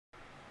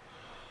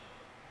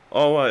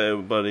Alright,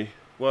 everybody,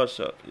 what's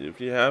up? If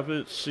you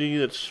haven't seen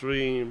the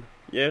stream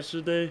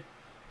yesterday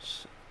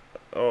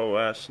or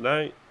last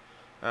night,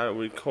 I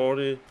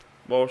recorded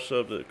most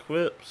of the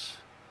clips,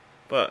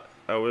 but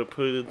I will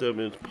put them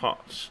in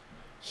parts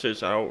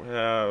since I don't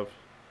have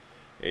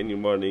any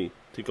money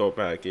to go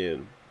back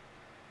in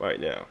right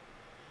now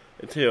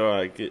until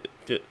I get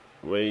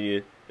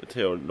waited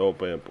until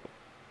November.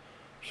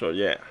 So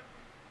yeah,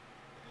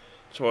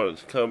 just wanted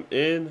to come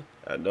in.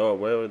 I know I'm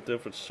wearing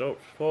different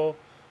soaps for,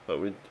 but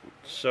we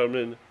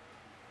summoned,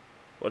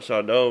 which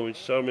I know we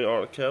summoned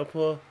on a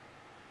kefla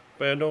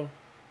bundle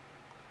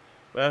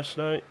last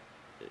night.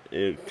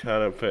 It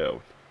kind of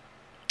failed.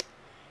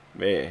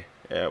 Man,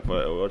 yeah,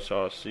 but let's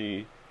all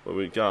see what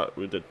we got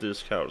with the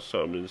discount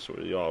summons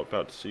we all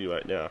about to see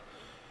right now.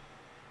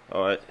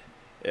 Alright,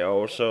 and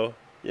also,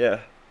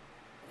 yeah,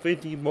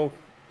 50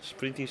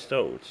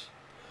 stones.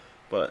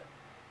 But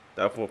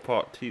that's for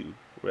part 2,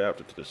 right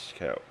after the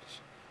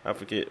discounts. I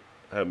forget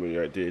how many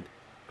I did.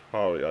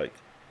 Probably like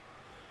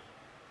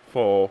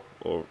 4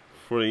 or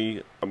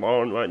 3 I'm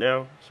on right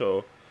now.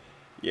 So,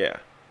 yeah.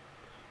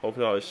 Hope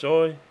y'all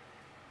enjoy.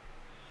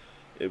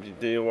 If you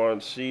didn't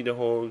want to see the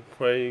whole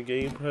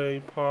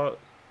gameplay part,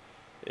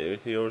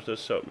 here's the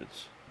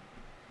summons.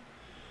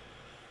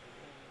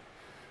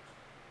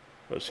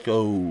 Let's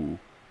go.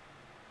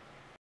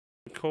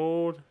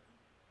 Record.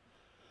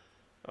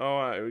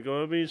 Alright, we're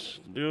gonna be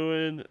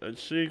doing a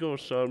single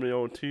summon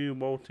or 2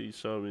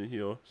 multi-summon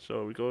here.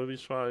 So we're gonna be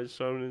trying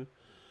summoning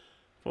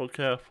for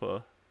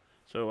kefla.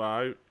 So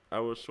I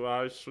was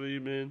live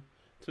streaming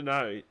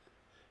tonight.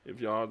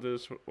 If y'all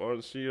just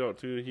want to see or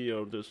to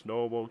hear this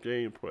normal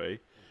gameplay,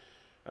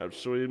 I'm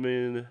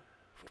streaming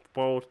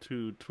both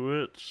to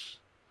Twitch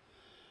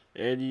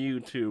and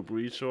YouTube.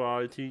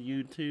 Resort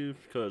YouTube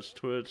because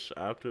Twitch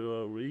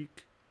after a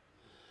week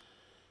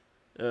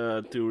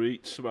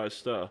deletes my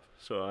stuff,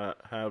 so I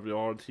have it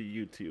on to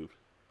YouTube,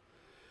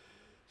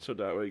 so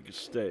that way it can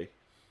stay.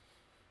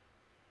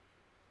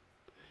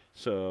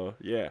 So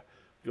yeah,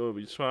 gonna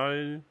be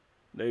trying.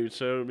 They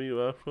sent me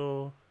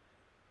level.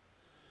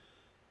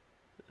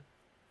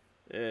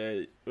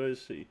 And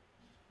let's see.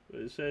 What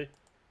did it say?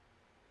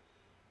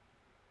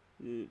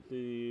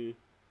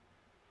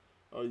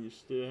 Oh, you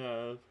still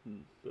have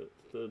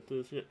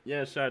this?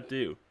 Yes, I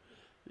do.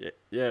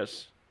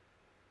 Yes.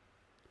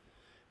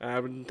 I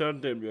haven't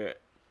done them yet.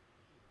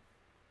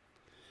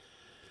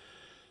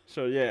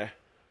 So yeah.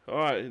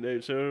 Alright, they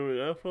sent me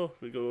level.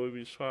 We're gonna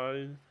be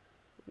trying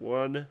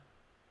one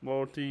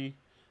multi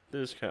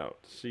discount.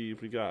 See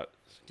if we get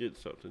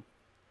something.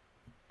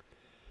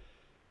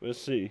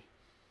 Let's see.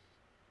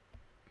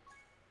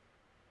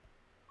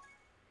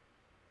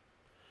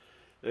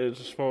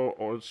 It's small,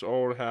 or it's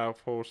all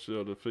half posted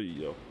of the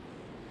video.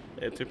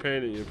 And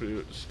depending if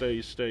it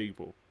stays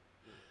stable.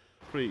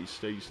 Please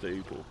stay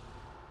stable.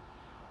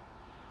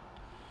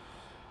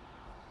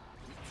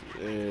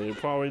 And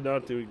probably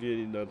not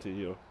getting nothing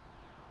here.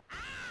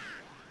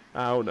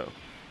 I don't know.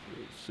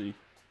 Let's see.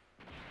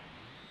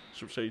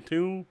 Should say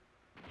 2,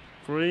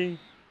 3.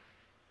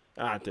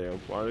 Ah damn,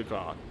 why the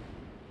god.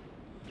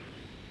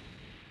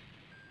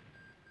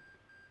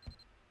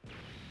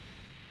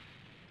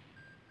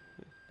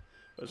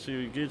 Let's see if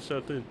we get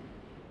something.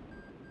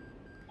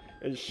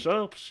 And shut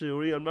up,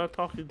 Siri, I'm not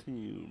talking to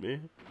you,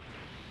 man.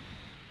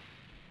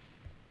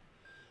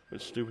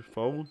 That stupid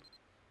phone.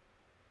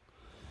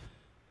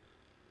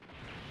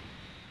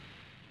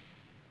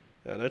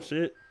 Yeah, that's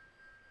it.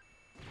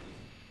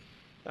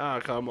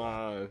 Ah, come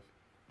on.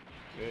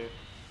 Man.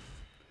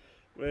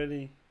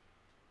 Ready?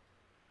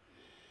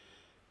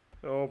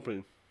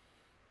 Open.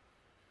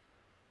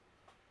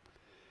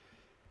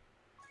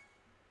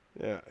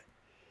 Yeah.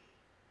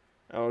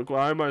 I'll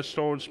grind my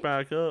stones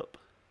back up.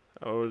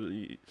 I'll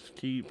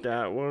keep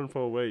that one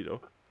for later.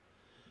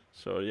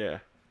 So yeah.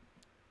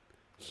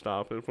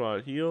 Stop it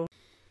right here.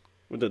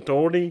 With the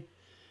 30.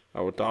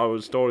 I thought it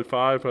was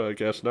 35, but I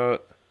guess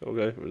not.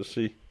 Okay, we'll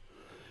see.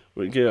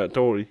 We can get at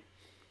 30.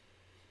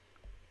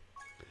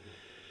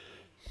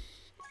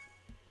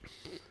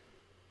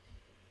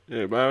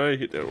 Everybody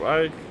hit that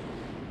right.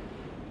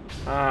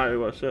 Hi,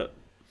 what's up?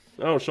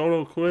 Oh,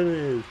 Solo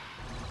Quinn.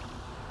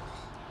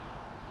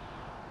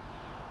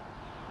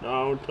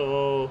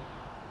 Naruto.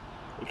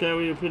 I can't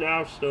really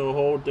pronounce the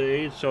whole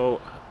thing,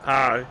 so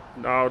hi,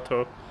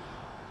 Naruto.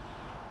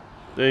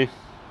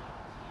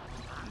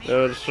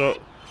 So,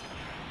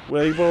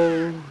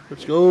 Rainbow,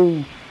 let's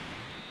go.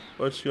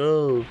 Let's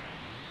go.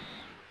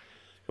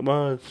 Come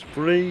on, it's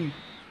free.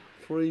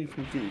 Free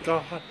from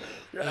God.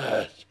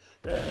 Yes,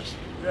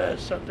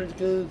 something's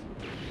good.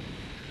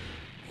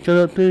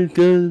 Something's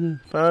good,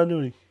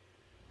 finally.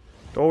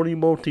 Only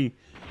multi.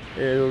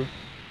 And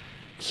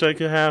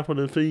second half of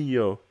the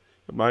video.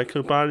 My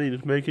company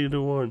is making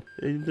the one.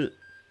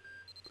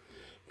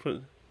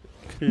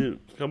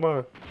 Come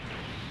on.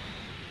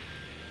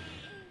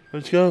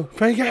 Let's go.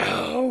 Fake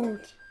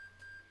out!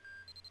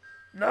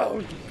 No,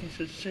 you piece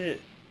of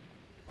shit.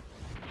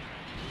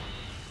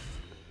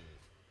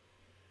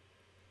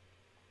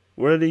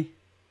 Ready?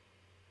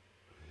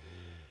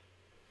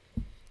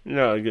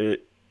 No, I get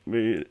it.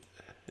 Me,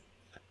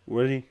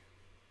 ready?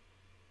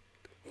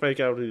 Fake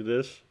out to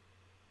this.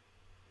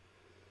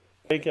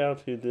 Fake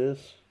out to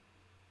this.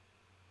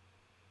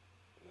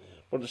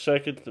 For the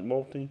second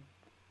multi.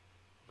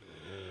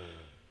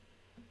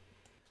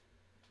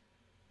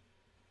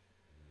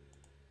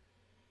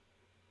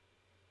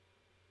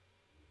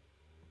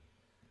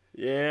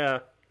 Yeah.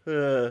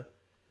 Yeah.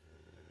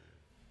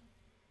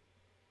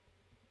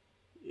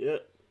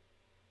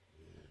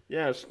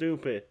 Yeah,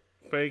 stupid.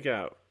 Fake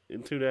out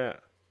into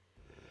that.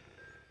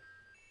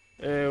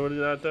 And what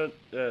did I done?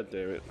 Ah,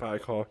 damn it. Pie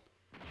car.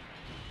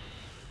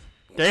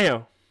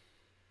 Damn.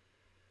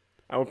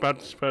 I was about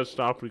to press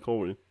stop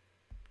recording.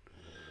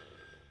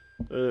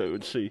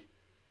 Let's see.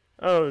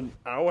 Oh,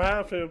 I don't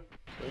have him.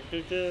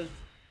 Good.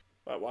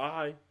 But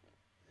why?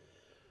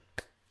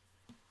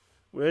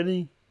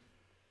 Ready?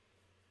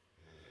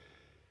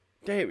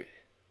 Damn it.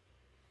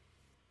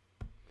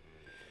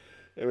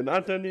 And we're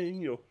not done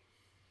in you.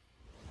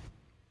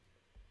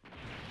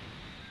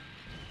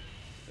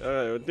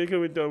 Alright, I think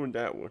we're done with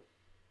that one.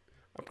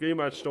 I'm getting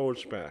my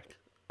storage back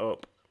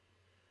up.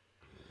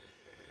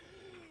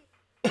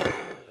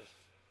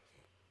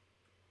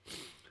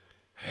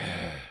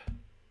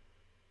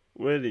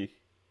 Ready?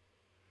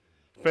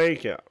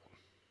 Fake out.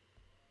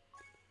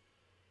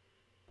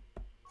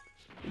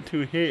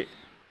 Into hit.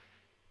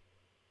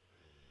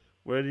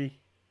 Ready?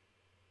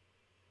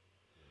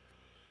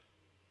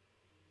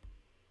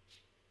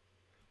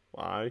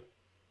 Why?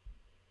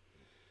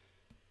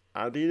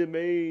 I didn't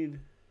made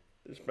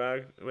this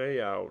back way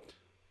out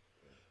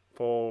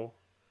for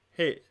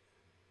hit.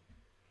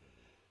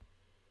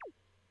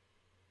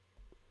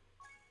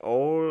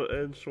 All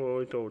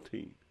Android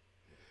 13.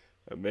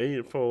 I made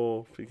it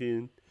for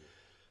freaking.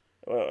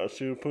 I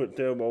should put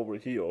them over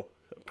here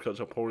because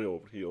I'm pony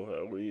over here. I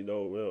don't really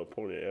know where I'm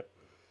pony at.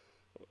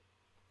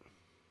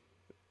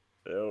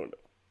 I don't know.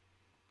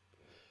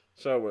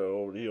 Somewhere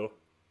over here,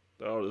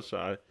 the other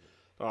side,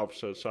 the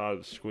opposite side of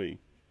the screen.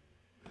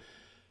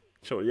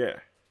 So yeah.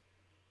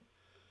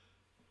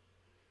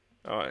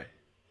 Alright.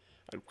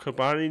 I'm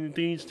combining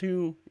these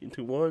two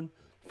into one.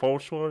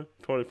 First one,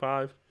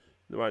 25.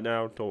 And right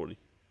now, 30.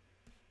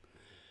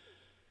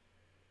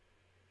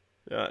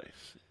 Alright.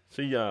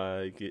 See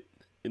ya get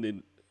and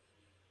then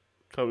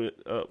coming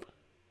up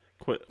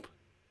quip.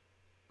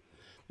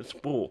 It's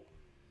bull.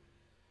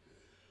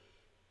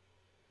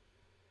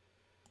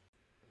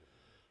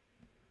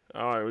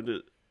 Alright, we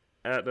did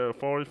at the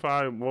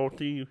 45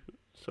 multi.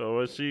 So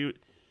let's see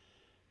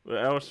what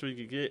else we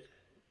can get.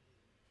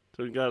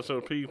 So we got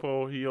some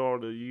people here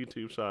on the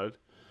YouTube side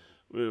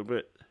a little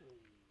bit.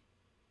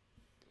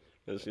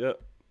 Cause yep,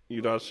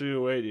 you not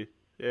soon waiting.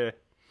 Yeah.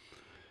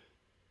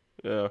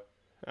 Yeah.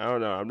 I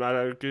don't know. I'm not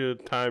at a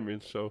good timing,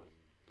 so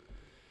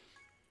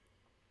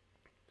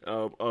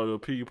other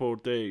people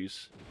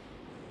days.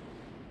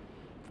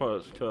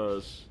 Plus,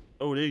 cause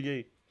oh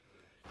they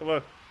come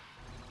on.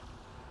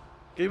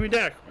 Give me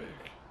that quick.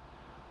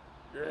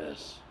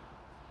 Yes.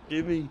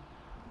 Give me.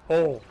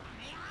 Oh.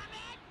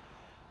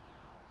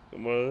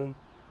 Come on.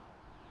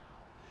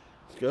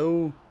 Let's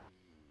go.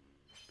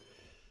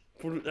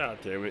 Put it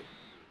out, damn it.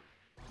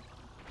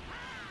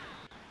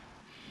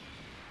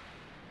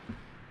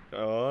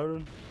 Come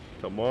on.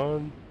 Come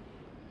on.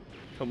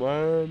 Come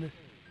on.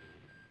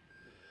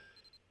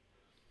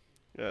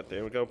 Yeah,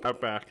 there we go.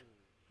 Back.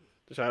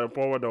 Just had to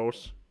blow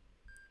those.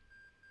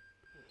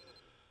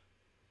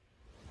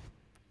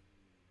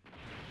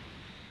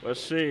 Let's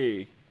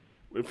see.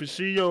 If we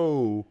see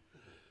yo,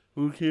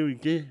 who can we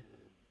get?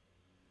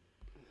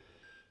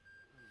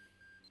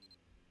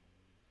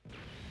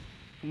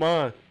 Come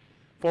on.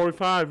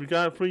 45. We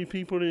got 3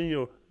 people in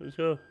here. Let's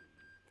go.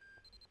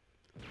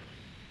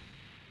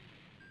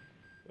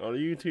 On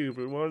YouTube,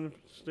 and one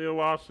still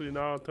watching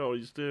Naruto.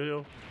 He's still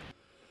here.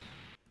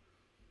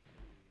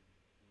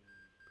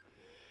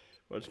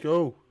 Let's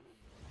go.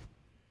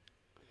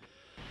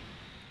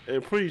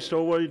 And please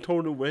don't let it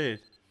turn to red.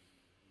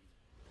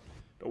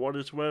 Don't want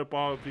this red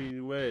ball to be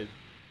red.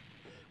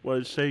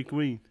 Want it to say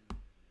green.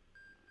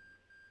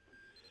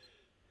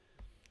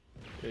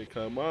 Hey,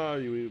 come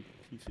on, you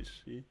piece of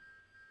shit.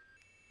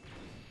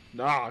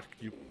 Nah,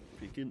 you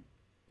freaking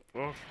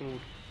awful.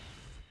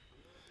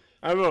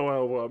 I don't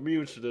know what I'm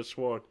using this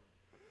one.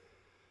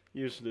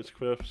 Using this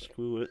clip,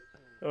 screw it.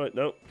 Alright,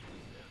 nope.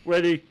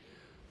 Ready?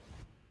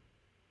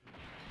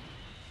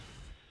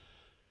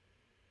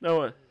 No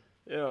one.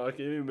 Yeah, I'll give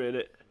you a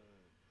minute.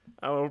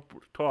 I'll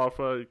talk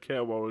for the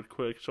camera real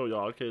quick so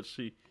y'all can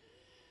see.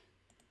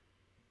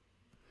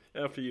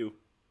 After you.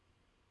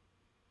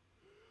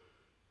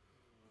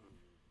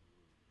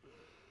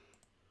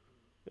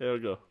 There we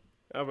go.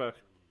 I'm back.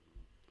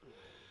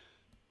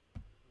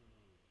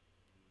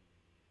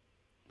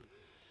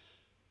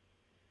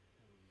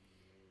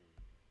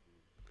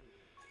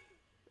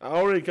 I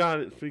already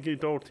got it.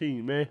 Freaking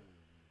 13, man.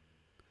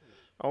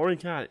 I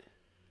already got it.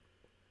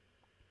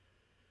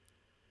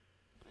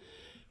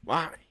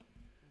 Why?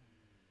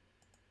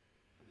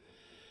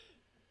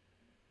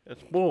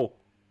 That's bull.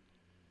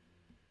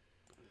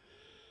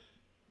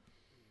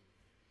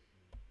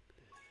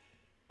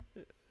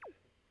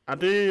 I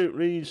did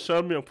read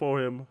something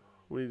for him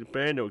when the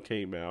bando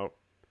came out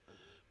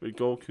with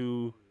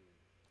Goku.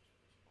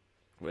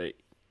 Wait,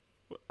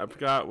 I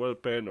forgot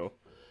what bando,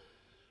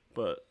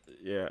 but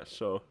yeah.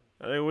 So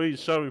I did read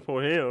something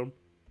for him.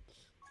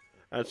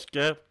 Let's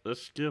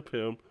skip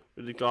him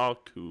with the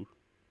Goku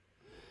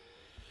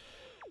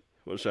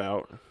was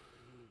out.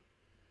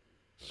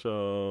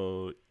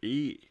 So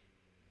eat.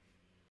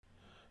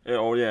 And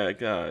oh yeah,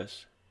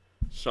 guys,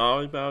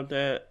 sorry about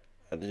that.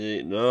 I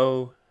didn't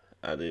know.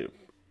 I didn't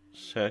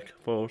check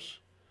first.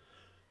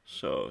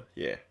 So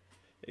yeah,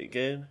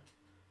 again,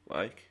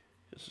 like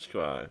and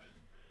subscribe.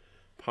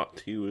 Part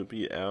 2 will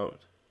be out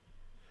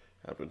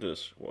after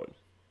this one.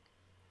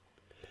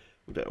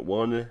 With that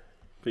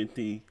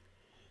 150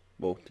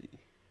 multi.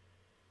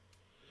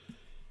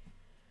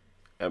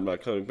 I'm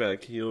not coming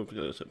back here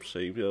because I'm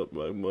saving up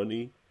my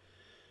money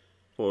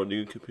for a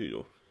new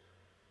computer.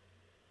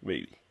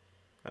 Maybe.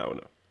 I don't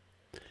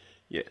know.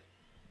 Yeah.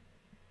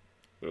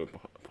 Well,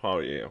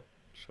 probably am.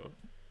 So,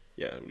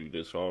 yeah, we do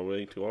this all the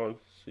way to on.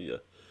 See ya.